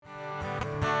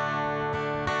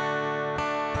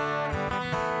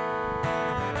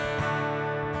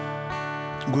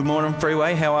Good morning,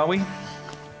 Freeway. How are we?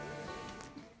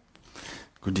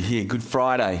 Good to hear. Good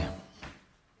Friday.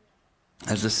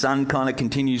 As the sun kind of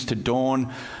continues to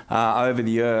dawn over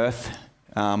the earth,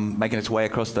 making its way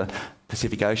across the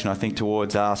Pacific Ocean, I think,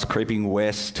 towards us, creeping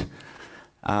west,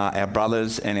 our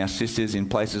brothers and our sisters in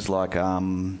places like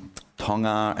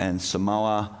Tonga and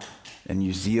Samoa and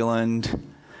New Zealand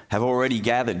have already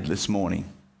gathered this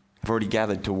morning. Have already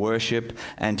gathered to worship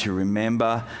and to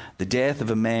remember the death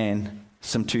of a man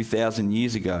some 2,000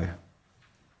 years ago.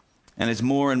 And as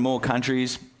more and more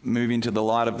countries move into the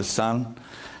light of the sun,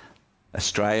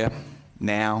 Australia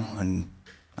now, and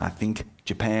I think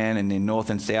Japan, and then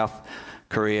North and South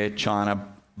Korea, China,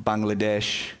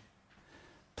 Bangladesh,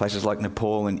 places like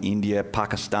Nepal and India,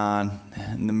 Pakistan,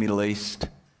 and the Middle East,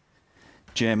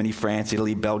 Germany, France,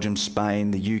 Italy, Belgium, Spain,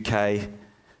 the UK,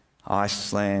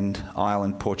 Iceland,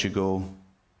 Ireland, Portugal,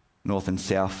 North and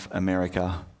South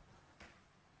America,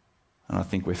 and I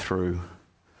think we're through.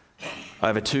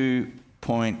 Over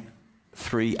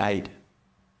 2.38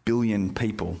 billion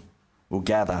people will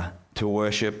gather to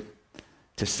worship,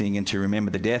 to sing, and to remember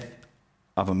the death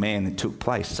of a man that took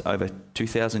place over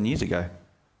 2,000 years ago.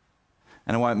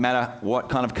 And it won't matter what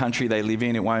kind of country they live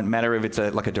in. It won't matter if it's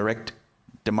like a direct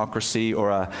democracy or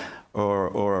a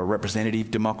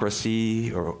representative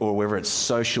democracy, or whether it's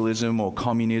socialism or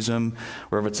communism,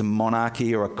 whether it's a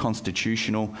monarchy or a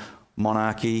constitutional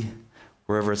monarchy,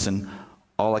 whether it's an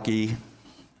oligarchy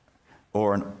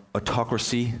or an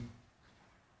autocracy.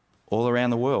 All around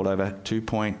the world, over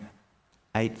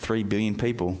 2.83 billion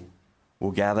people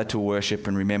will gather to worship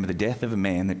and remember the death of a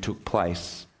man that took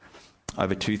place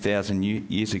over 2,000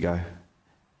 years ago.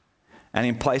 And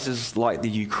in places like the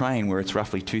Ukraine, where it's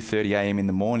roughly 2:30 a.m. in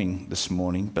the morning this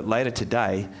morning, but later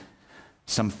today,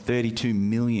 some 32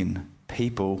 million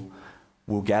people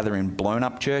will gather in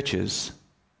blown-up churches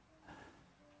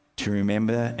to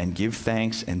remember and give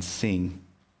thanks and sing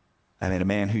about a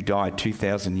man who died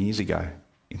 2,000 years ago.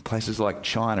 In places like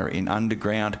China, in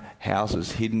underground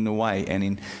houses hidden away,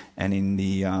 and in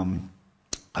the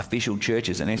official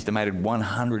churches, an estimated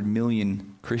 100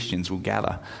 million Christians will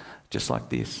gather just like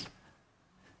this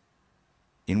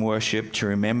in worship to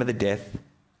remember the death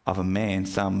of a man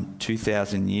some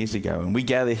 2,000 years ago. And we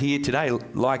gather here today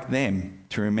like them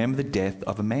to remember the death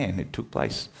of a man that took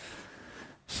place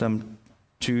some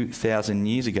 2,000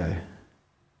 years ago.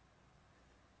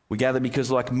 We gather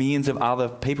because, like millions of other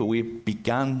people, we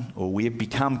have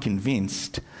become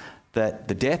convinced that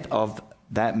the death of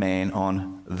that man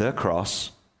on the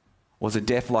cross was a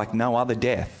death like no other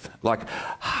death. Like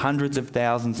hundreds of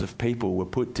thousands of people were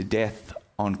put to death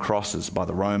on crosses by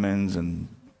the Romans and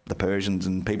the Persians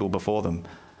and people before them.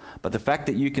 But the fact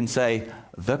that you can say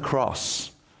the cross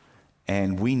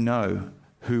and we know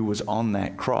who was on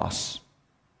that cross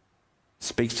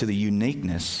speaks to the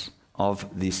uniqueness of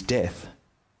this death.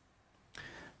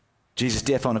 Jesus'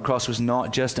 death on the cross was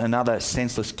not just another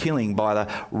senseless killing by the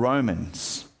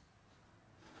Romans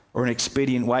or an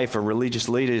expedient way for religious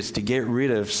leaders to get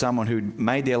rid of someone who'd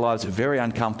made their lives very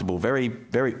uncomfortable, very,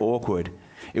 very awkward.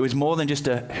 It was more than just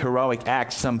a heroic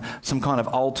act, some kind of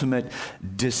ultimate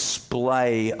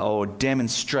display or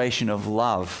demonstration of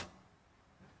love.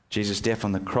 Jesus' death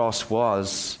on the cross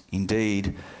was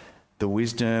indeed the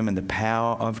wisdom and the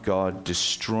power of God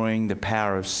destroying the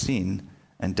power of sin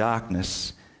and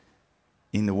darkness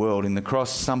in the world. In the cross,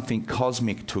 something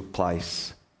cosmic took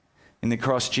place. In the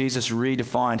cross, Jesus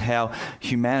redefined how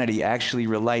humanity actually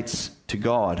relates to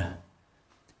God.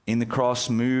 In the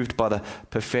cross, moved by the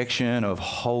perfection of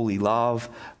holy love,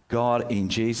 God in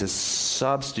Jesus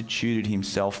substituted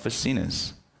himself for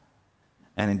sinners.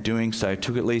 And in doing so,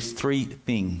 took at least 3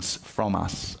 things from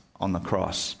us on the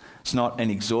cross. It's not an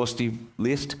exhaustive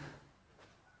list,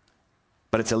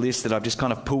 but it's a list that I've just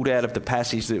kind of pulled out of the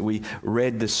passage that we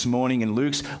read this morning in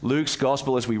Luke's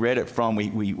gospel. As we read it from,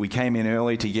 we came in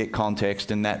early to get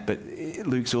context and that, but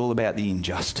Luke's all about the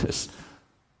injustice,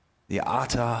 the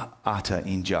utter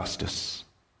injustice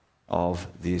of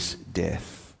this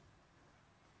death.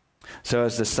 So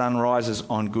as the sun rises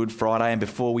on Good Friday, and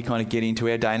before we kind of get into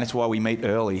our day, and that's why we meet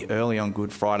early on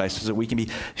Good Friday, so that we can be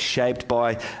shaped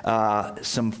by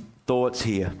some thoughts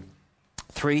here.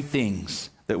 3 things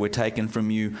that were taken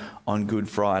from you on Good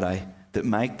Friday that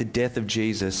make the death of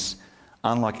Jesus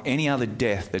unlike any other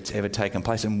death that's ever taken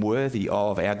place, and worthy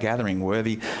of our gathering,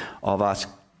 worthy of us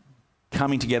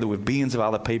coming together with billions of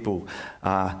other people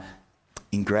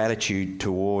in gratitude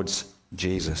towards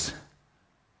Jesus.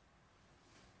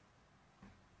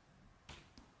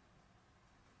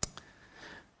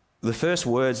 The first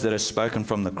words that are spoken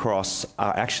from the cross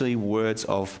are actually words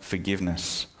of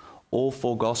forgiveness, all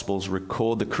four Gospels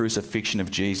record the crucifixion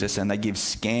of Jesus, and they give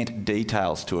scant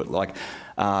details to it. Like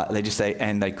they just say,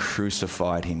 and they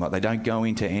crucified him. Like they don't go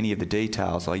into any of the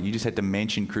details. Like you just had to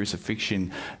mention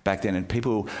crucifixion back then, and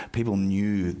people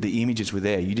knew the images were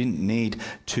there. You didn't need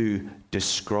to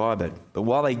describe it. But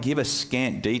while they give us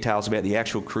scant details about the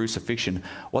actual crucifixion,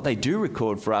 what they do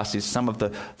record for us is some of the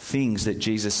things that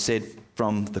Jesus said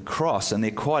from the cross, and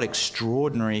they're quite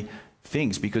extraordinary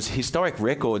things, because historic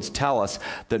records tell us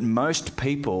that most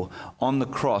people on the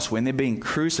cross, when they're being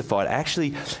crucified,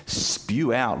 actually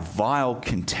spew out vile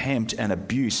contempt and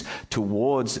abuse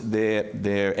towards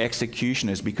their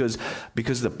executioners, because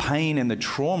the pain and the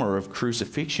trauma of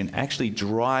crucifixion actually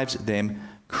drives them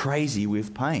crazy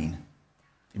with pain.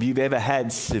 If you've ever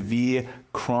had severe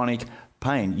chronic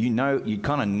pain, you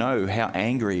kind of know how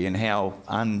angry and how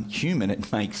unhuman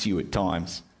it makes you at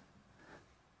times.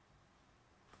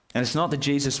 And it's not that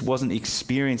Jesus wasn't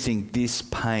experiencing this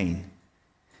pain.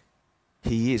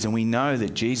 He is, and we know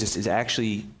that Jesus is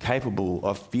actually capable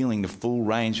of feeling the full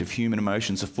range of human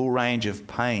emotions, the full range of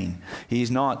pain. He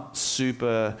is not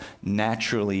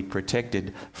supernaturally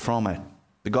protected from it.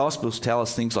 The Gospels tell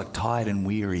us things like tired and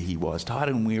weary he was. Tired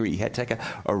and weary. He had to take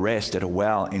a rest at a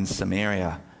well in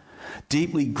Samaria.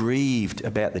 Deeply grieved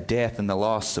about the death and the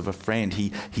loss of a friend,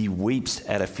 he weeps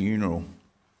at a funeral.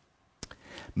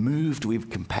 Moved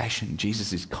with compassion,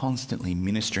 Jesus is constantly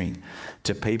ministering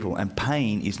to people, and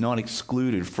pain is not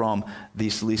excluded from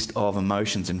this list of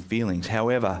emotions and feelings.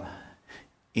 However,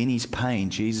 in his pain,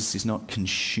 Jesus is not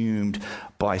consumed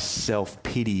by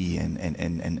self-pity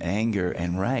and anger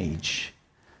and rage.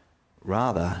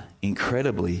 Rather,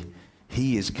 incredibly,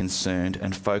 he is concerned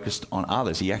and focused on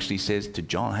others. He actually says to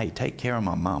John, hey, take care of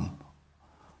my mum.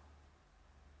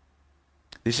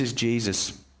 This is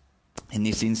Jesus, in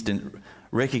this instant,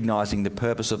 recognizing the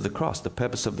purpose of the cross. The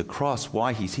purpose of the cross,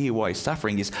 why he's here, why he's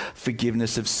suffering, is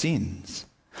forgiveness of sins.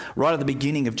 Right at the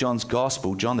beginning of John's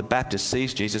Gospel, John the Baptist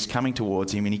sees Jesus coming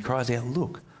towards him, and he cries out,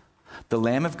 look, the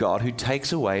Lamb of God who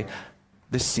takes away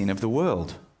the sin of the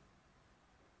world.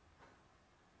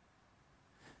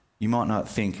 You might not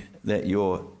think that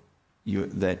you're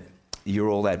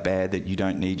all that bad, that you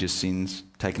don't need your sins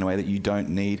taken away, that you don't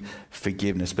need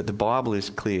forgiveness. But the Bible is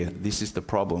clear. This is the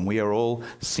problem. We are all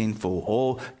sinful,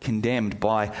 all condemned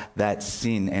by that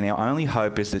sin. And our only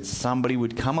hope is that somebody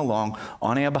would come along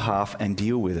on our behalf and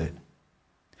deal with it.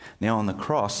 Now on the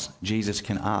cross, Jesus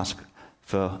can ask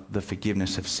for the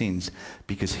forgiveness of sins,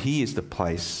 because he is the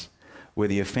place where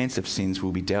the offense of sins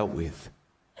will be dealt with.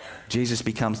 Jesus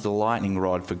becomes the lightning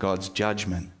rod for God's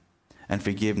judgment, and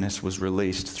forgiveness was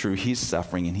released through his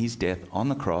suffering and his death on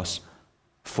the cross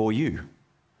for you.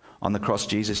 On the cross,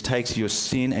 Jesus takes your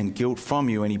sin and guilt from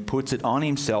you, and he puts it on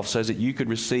himself so that you could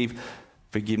receive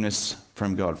forgiveness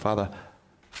from God. Father,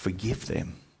 forgive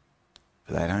them,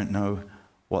 for they don't know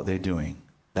what they're doing.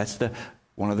 That's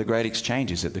one of the great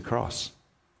exchanges at the cross.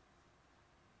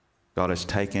 God has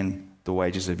taken the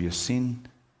wages of your sin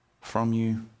from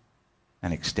you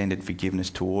and extended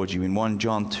forgiveness towards you. In 1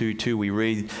 John 2:2, we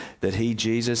read that he,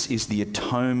 Jesus, is the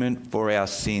atonement for our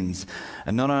sins.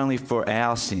 And not only for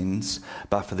our sins,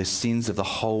 but for the sins of the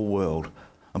whole world.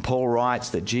 And Paul writes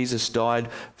that Jesus died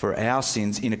for our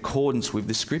sins in accordance with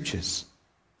the Scriptures.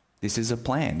 This is a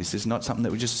plan. This is not something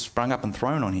that was just sprung up and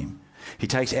thrown on him. He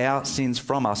takes our sins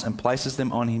from us and places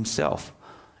them on himself.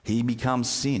 He becomes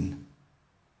sin.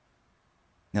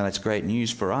 Now that's great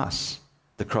news for us.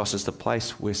 The cross is the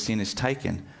place where sin is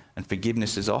taken and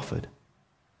forgiveness is offered.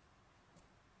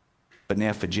 But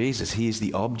now for Jesus, he is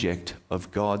the object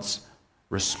of God's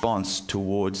response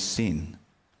towards sin.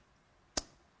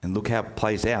 And look how it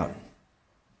plays out.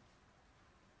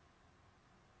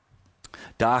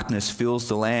 Darkness fills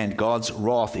the land. God's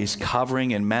wrath is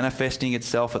covering and manifesting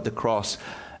itself at the cross,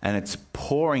 and it's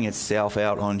pouring itself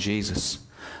out on Jesus.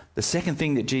 The second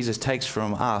thing that Jesus takes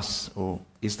from us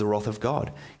is the wrath of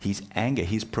God. His anger,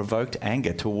 his provoked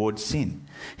anger towards sin,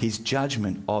 his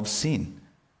judgment of sin.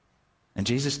 And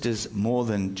Jesus does more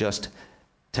than just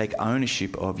take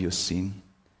ownership of your sin.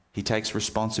 He takes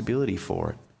responsibility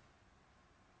for it.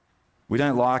 We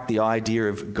don't like the idea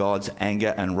of God's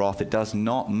anger and wrath. It does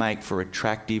not make for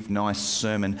attractive, nice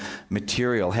sermon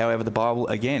material. However, the Bible,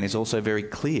 again, is also very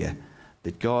clear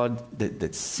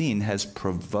that sin has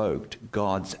provoked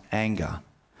God's anger.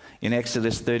 In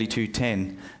Exodus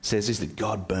 32:10 says this, that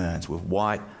God burns with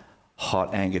white,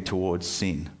 hot anger towards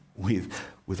sin, with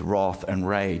wrath and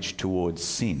rage towards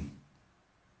sin.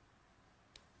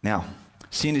 Now,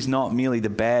 Sin is not merely the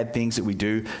bad things that we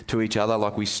do to each other,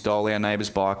 like we stole our neighbour's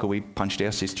bike, or we punched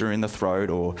our sister in the throat,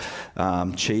 or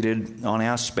cheated on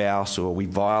our spouse, or we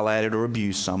violated or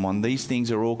abused someone. These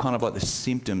things are all kind of like the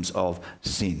symptoms of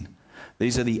sin.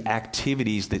 These are the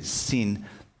activities that sin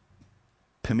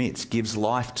permits, gives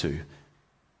life to.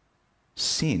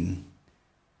 Sin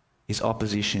is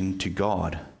opposition to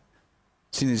God.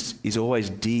 Sin is always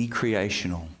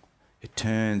decreational. It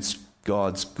turns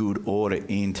God's good order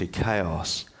into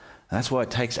chaos. And that's why it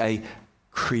takes a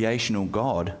creational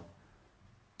God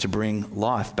to bring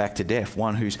life back to death,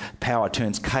 one whose power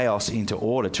turns chaos into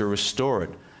order to restore it.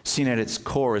 Sin at its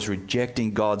core is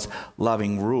rejecting God's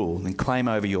loving rule and claim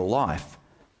over your life.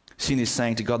 Sin is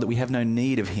saying to God that we have no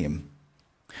need of him.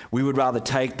 We would rather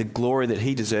take the glory that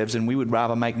he deserves, and we would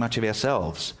rather make much of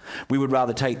ourselves. We would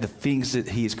rather take the things that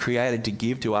he has created to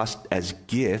give to us as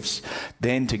gifts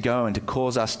than to go and to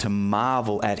cause us to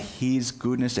marvel at his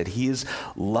goodness, at his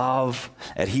love,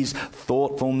 at his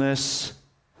thoughtfulness.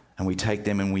 And we take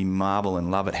them and we marvel and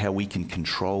love at how we can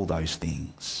control those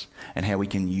things and how we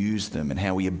can use them and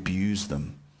how we abuse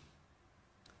them.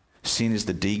 Sin is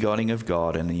the de-godding of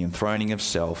God and the enthroning of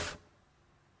self.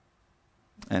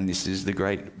 And this is the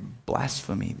great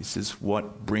blasphemy. This is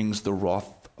what brings the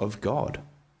wrath of God.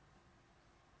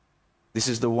 This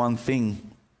is the one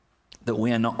thing that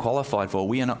we are not qualified for.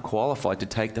 We are not qualified to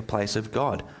take the place of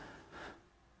God.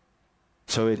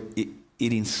 So it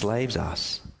enslaves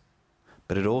us,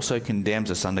 but it also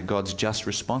condemns us under God's just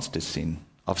response to sin,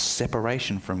 of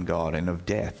separation from God and of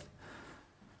death.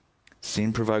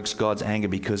 Sin provokes God's anger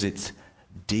because it's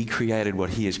decreated what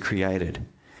he has created.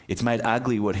 It's made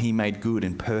ugly what he made good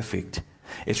and perfect.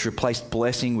 It's replaced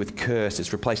blessing with curse.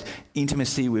 It's replaced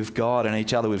intimacy with God and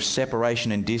each other with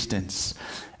separation and distance.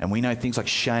 And we know things like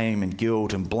shame and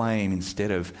guilt and blame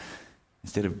instead of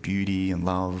beauty and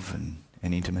love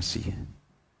and intimacy.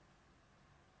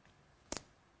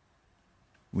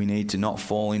 We need to not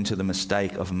fall into the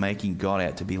mistake of making God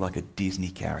out to be like a Disney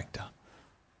character.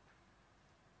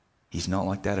 He's not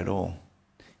like that at all.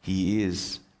 He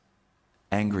is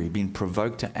angry, being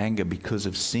provoked to anger because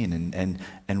of sin,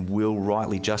 and will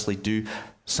rightly, justly do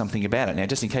something about it. Now,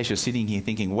 just in case you're sitting here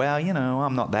thinking, well,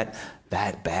 I'm not that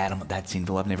bad, I'm not that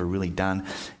sinful, I've never really done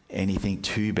anything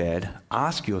too bad.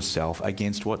 Ask yourself,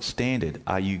 against what standard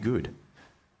are you good?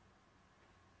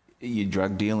 Your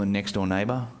drug dealing next door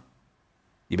neighbour?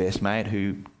 Your best mate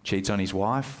who cheats on his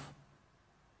wife?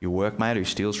 Your workmate who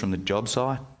steals from the job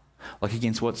site? Like,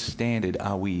 against what standard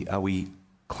are we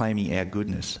claiming our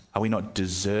goodness? Are we not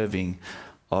deserving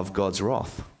of God's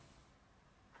wrath?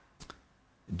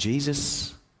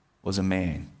 Jesus was a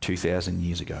man 2,000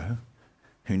 years ago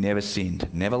who never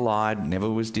sinned, never lied, never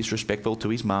was disrespectful to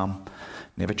his mum,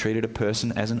 never treated a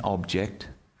person as an object,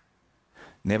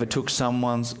 never took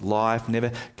someone's life,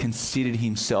 never considered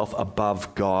himself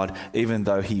above God, even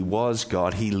though he was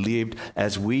God. He lived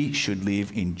as we should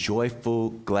live, in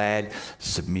joyful, glad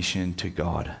submission to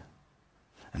God.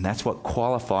 And that's what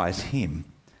qualifies him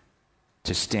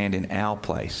to stand in our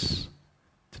place,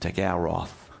 to take our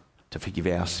wrath, to forgive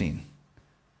our sin.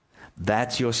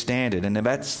 That's your standard, and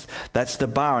that's the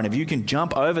bar. And if you can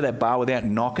jump over that bar without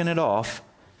knocking it off,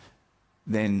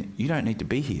 then you don't need to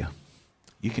be here.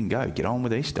 You can go. Get on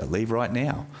with Easter. Leave right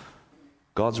now.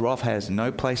 God's wrath has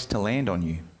no place to land on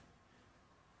you.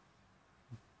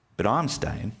 But I'm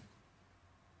staying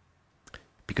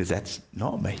because that's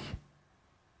not me.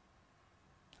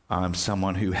 I'm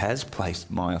someone who has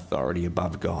placed my authority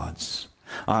above God's.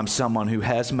 I'm someone who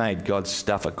has made God's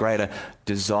stuff a greater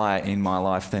desire in my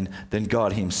life than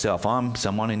God himself. I'm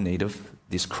someone in need of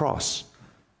this cross,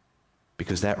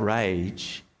 because that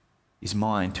rage is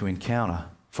mine to encounter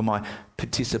for my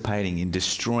participating in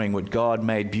destroying what God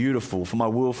made beautiful, for my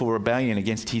willful rebellion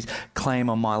against his claim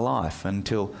on my life,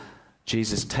 until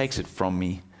Jesus takes it from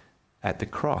me at the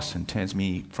cross and turns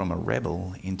me from a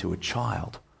rebel into a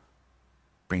child,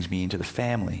 brings me into the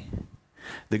family.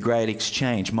 The great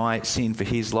exchange, my sin for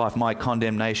his life, my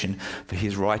condemnation for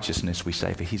his righteousness, we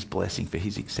say, for his blessing, for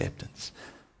his acceptance.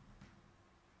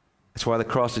 That's why the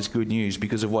cross is good news,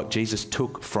 because of what Jesus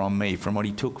took from me, from what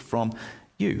he took from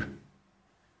you.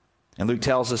 And Luke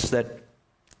tells us that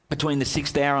between the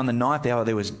 6th hour and the 9th hour,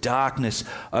 there was darkness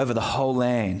over the whole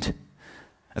land.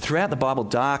 And throughout the Bible,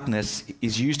 darkness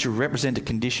is used to represent a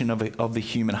condition of the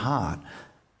human heart.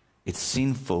 It's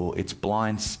sinful, it's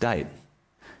blind state,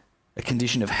 a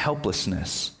condition of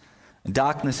helplessness. And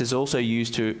darkness is also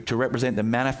used to represent the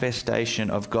manifestation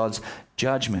of God's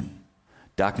judgment.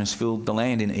 Darkness filled the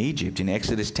land in Egypt in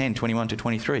Exodus 10, 21 to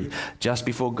 23, just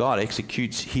before God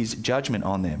executes his judgment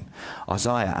on them.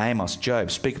 Isaiah, Amos,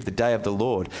 Job speak of the day of the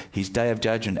Lord, his day of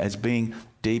judgment, as being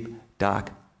deep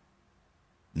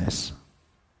darkness.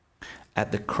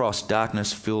 At the cross,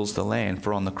 darkness fills the land,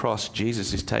 for on the cross,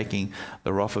 Jesus is taking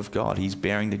the wrath of God. He's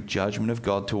bearing the judgment of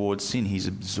God towards sin. He's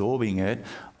absorbing it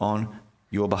on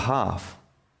your behalf.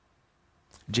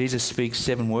 Jesus speaks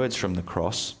 7 words from the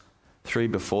cross, 3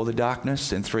 before the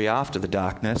darkness and 3 after the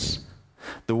darkness.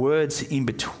 The words in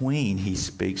between he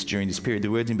speaks during this period, the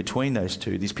words in between those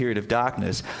two, this period of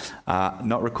darkness, are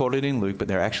not recorded in Luke, but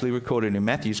they're actually recorded in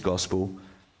Matthew's Gospel.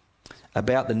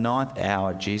 About the 9th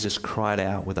hour, Jesus cried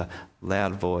out with a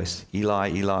loud voice,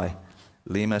 Eli, Eli,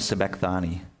 lema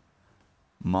sabachthani.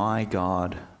 My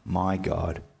God,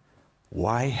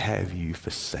 why have you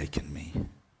forsaken me?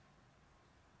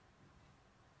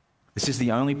 This is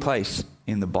the only place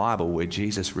in the Bible where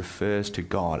Jesus refers to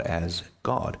God as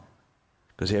God.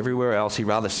 Because everywhere else he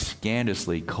rather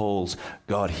scandalously calls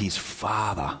God his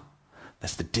Father.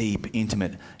 That's the deep,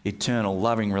 intimate, eternal,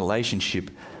 loving relationship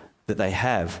that they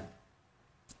have.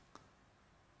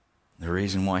 The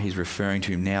reason why he's referring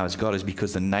to him now as God is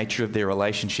because the nature of their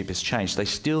relationship has changed. They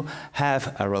still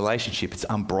have a relationship. It's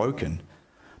unbroken.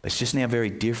 But it's just now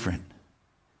very different.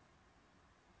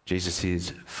 Jesus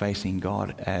is facing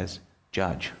God as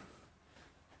judge.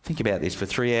 Think about this. For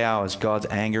 3 hours, God's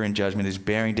anger and judgment is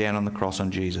bearing down on the cross on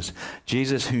Jesus.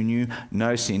 Jesus, who knew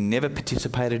no sin, never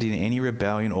participated in any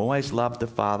rebellion, always loved the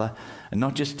Father, and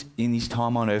not just in his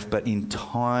time on earth, but in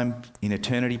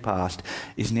eternity past,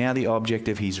 is now the object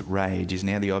of his rage, is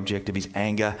now the object of his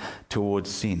anger towards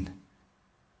sin.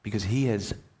 Because he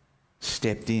has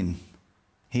stepped in.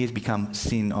 He has become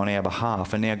sin on our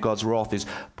behalf, and now God's wrath is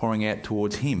pouring out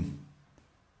towards him.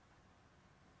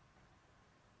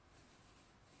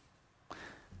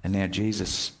 And now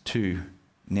Jesus, too,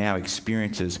 now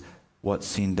experiences what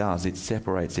sin does. It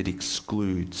separates, it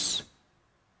excludes.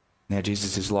 Now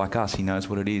Jesus is like us. He knows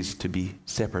what it is to be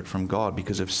separate from God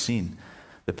because of sin.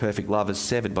 The perfect love is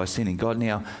severed by sin, and God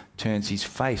now turns his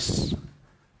face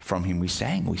from him. We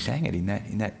sang it in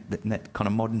that kind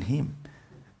of modern hymn.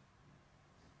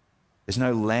 There's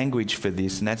no language for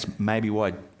this, and that's maybe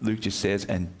why Luke just says,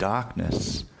 and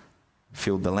darkness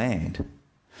filled the land.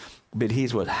 But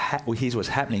here's what's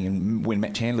happening. And when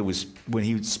Matt Chandler when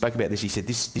he spoke about this, he said,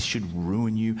 this should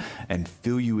ruin you and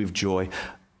fill you with joy,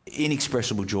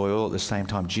 inexpressible joy all at the same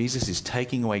time. Jesus is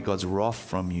taking away God's wrath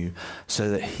from you so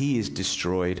that he is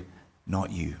destroyed,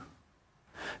 not you.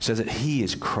 So that he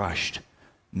is crushed,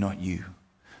 not you.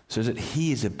 So that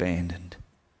he is abandoned,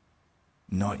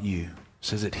 not you.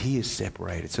 So that he is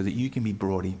separated, so that you can be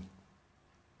brought in.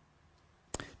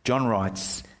 John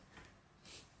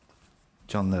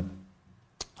the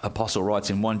Apostle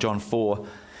writes in 1 John 4,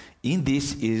 in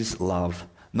this is love,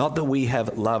 not that we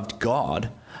have loved God,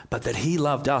 but that he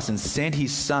loved us and sent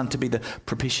his Son to be the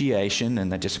propitiation,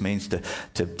 and that just means to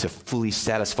fully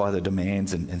satisfy the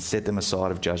demands and set them aside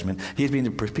of judgment. He has been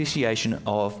the propitiation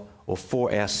of or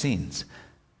for our sins.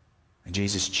 And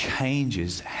Jesus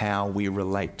changes how we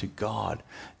relate to God.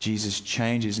 Jesus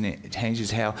changes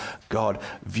how God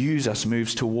views us,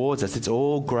 moves towards us. It's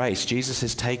all grace. Jesus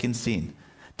has taken sin,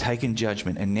 taken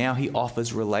judgment, and now he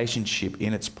offers relationship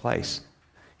in its place.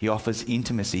 He offers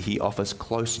intimacy. He offers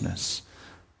closeness,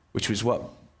 which was what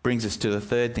brings us to the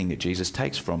third thing that Jesus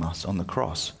takes from us on the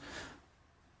cross.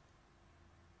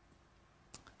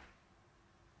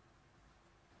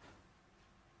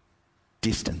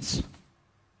 Distance.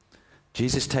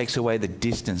 Jesus takes away the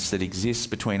distance that exists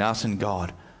between us and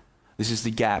God. This is the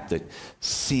gap that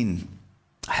sin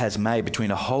has made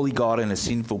between a holy God and a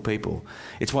sinful people.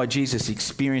 It's why Jesus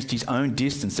experienced his own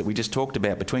distance that we just talked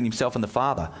about between himself and the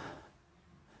Father.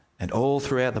 And all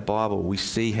throughout the Bible, we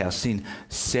see how sin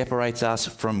separates us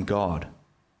from God.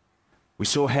 We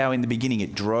saw how in the beginning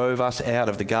it drove us out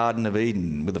of the Garden of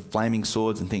Eden with the flaming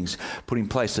swords and things put in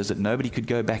place so that nobody could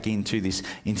go back into this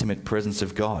intimate presence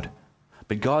of God.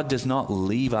 But God does not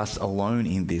leave us alone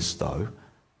in this, though.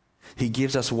 He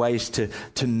gives us ways to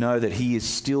know that he is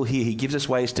still here. He gives us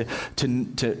ways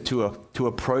to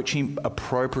approach him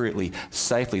appropriately,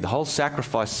 safely. The whole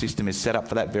sacrifice system is set up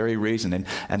for that very reason.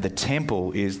 And the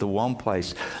temple is the one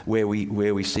place where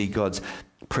we see God's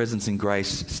presence and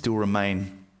grace still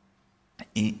remain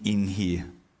in here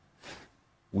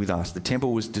with us. The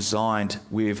temple was designed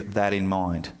with that in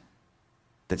mind,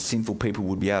 that sinful people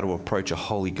would be able to approach a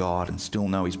holy God and still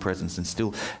know his presence and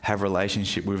still have a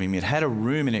relationship with him. It had a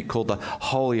room in it called the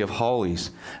Holy of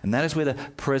Holies, and that is where the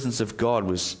presence of God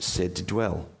was said to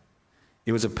dwell.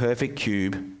 It was a perfect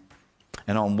cube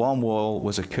And on one wall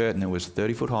was a curtain that was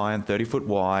 30 foot high and 30 foot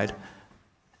wide,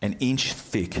 an inch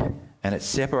thick. And it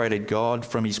separated God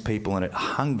from his people, and it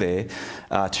hung there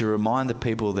to remind the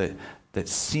people that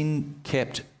sin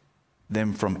kept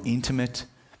them from intimate,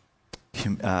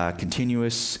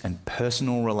 continuous and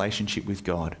personal relationship with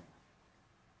God.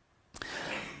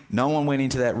 No one went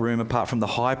into that room apart from the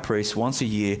high priest once a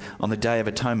year on the Day of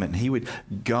Atonement. He would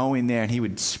go in there and he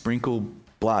would sprinkle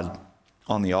blood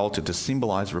on the altar to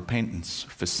symbolize repentance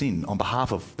for sin on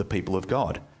behalf of the people of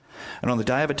God. And on the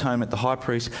Day of Atonement, the high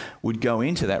priest would go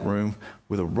into that room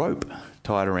with a rope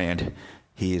tied around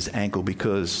his ankle,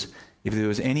 because if there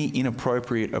was any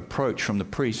inappropriate approach from the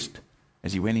priest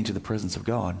as he went into the presence of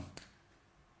God,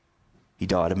 he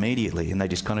died immediately, and they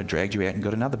just kind of dragged you out and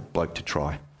got another bloke to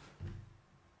try.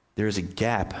 There is a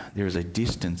gap, there is a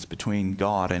distance between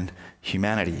God and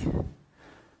humanity.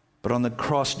 But on the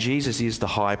cross, Jesus is the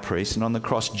high priest, and on the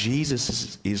cross,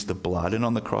 Jesus is the blood, and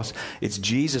on the cross, it's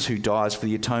Jesus who dies for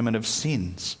the atonement of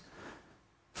sins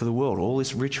for the world. All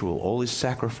this ritual, all this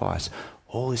sacrifice,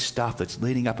 all this stuff that's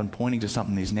leading up and pointing to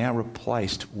something is now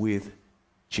replaced with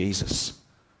Jesus.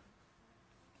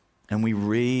 And we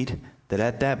read that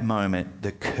at that moment,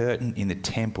 the curtain in the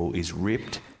temple is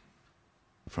ripped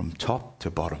from top to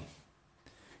bottom.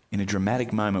 In a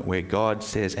dramatic moment where God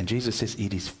says, and Jesus says,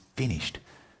 it is finished.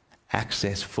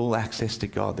 Access, full access to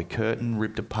God. The curtain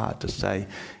ripped apart to say,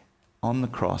 on the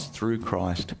cross, through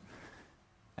Christ,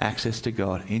 access to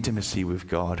God, intimacy with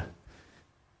God,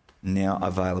 now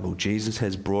available. Jesus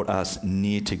has brought us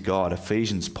near to God.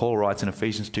 Paul writes in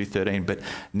Ephesians 2:13, but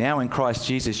now in Christ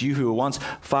Jesus, you who were once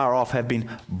far off have been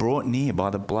brought near by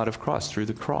the blood of Christ through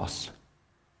the cross.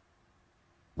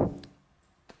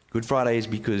 Good Friday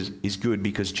is good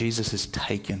because Jesus has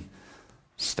taken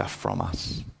stuff from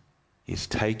us. He's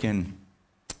taken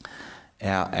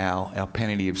our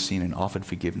penalty of sin and offered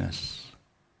forgiveness.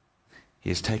 He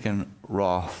has taken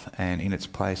wrath and in its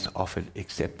place offered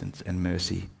acceptance and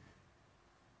mercy.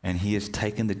 And he has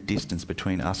taken the distance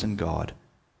between us and God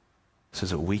so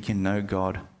that we can know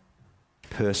God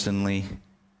personally,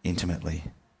 intimately.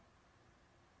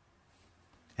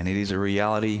 And it is a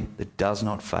reality that does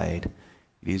not fade.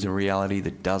 It is a reality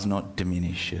that does not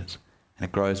diminish. And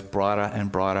it grows brighter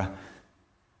and brighter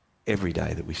every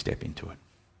day that we step into it.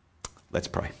 Let's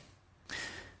pray.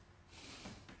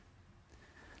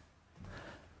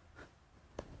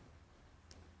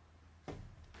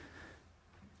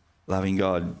 Loving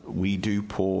God, we do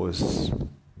pause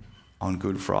on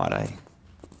Good Friday.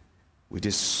 We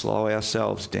just slow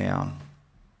ourselves down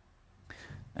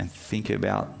and think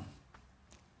about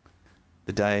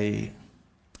the day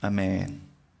a man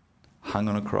hung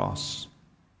on a cross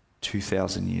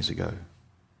 2,000 years ago.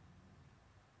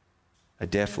 A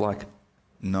death like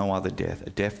no other death, a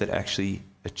death that actually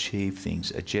achieved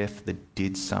things, a death that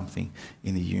did something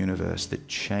in the universe, that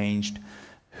changed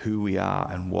who we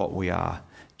are and what we are,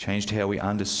 changed how we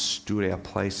understood our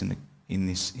place in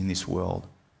this world,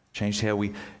 changed how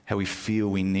we feel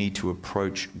we need to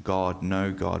approach God,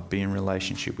 know God, be in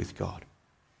relationship with God.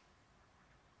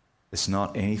 It's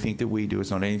not anything that we do,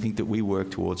 it's not anything that we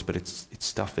work towards, but it's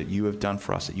stuff that you have done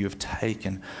for us, that you have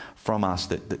taken from us,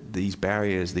 that these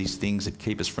barriers, these things that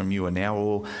keep us from you are now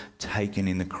all taken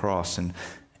in the cross, and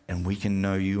we can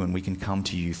know you and we can come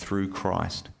to you through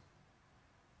Christ.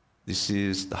 This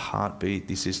is the heartbeat,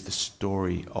 this is the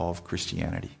story of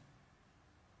Christianity.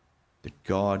 That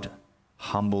God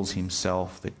humbles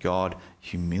himself, that God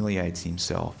humiliates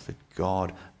himself, that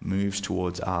God moves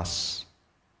towards us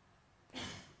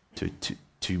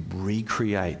to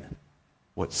recreate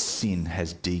what sin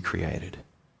has decreated,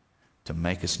 to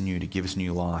make us new, to give us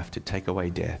new life, to take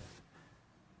away death,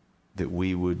 that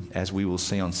we would, as we will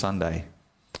see on Sunday,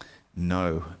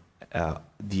 know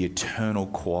the eternal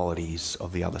qualities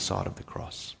of the other side of the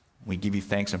cross. We give you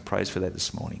thanks and praise for that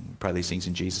this morning. We pray these things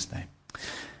in Jesus' name.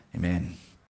 Amen.